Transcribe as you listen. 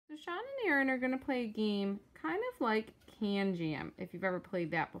Sean and Aaron are going to play a game kind of like Can Jam, if you've ever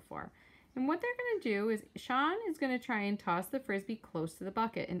played that before. And what they're going to do is Sean is going to try and toss the Frisbee close to the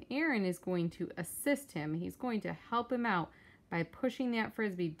bucket, and Aaron is going to assist him. He's going to help him out by pushing that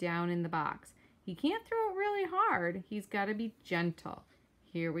Frisbee down in the box. He can't throw it really hard. He's got to be gentle.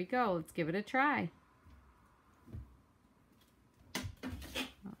 Here we go. Let's give it a try.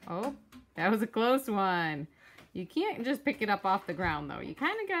 Oh, that was a close one. You can't just pick it up off the ground, though. You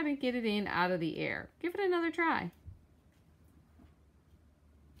kind of got to get it in out of the air. Give it another try.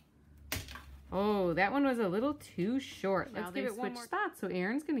 Oh, that one was a little too short. Let's give it one more spot, so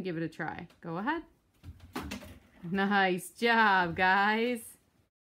Aaron's going to give it a try. Go ahead. Nice job, guys.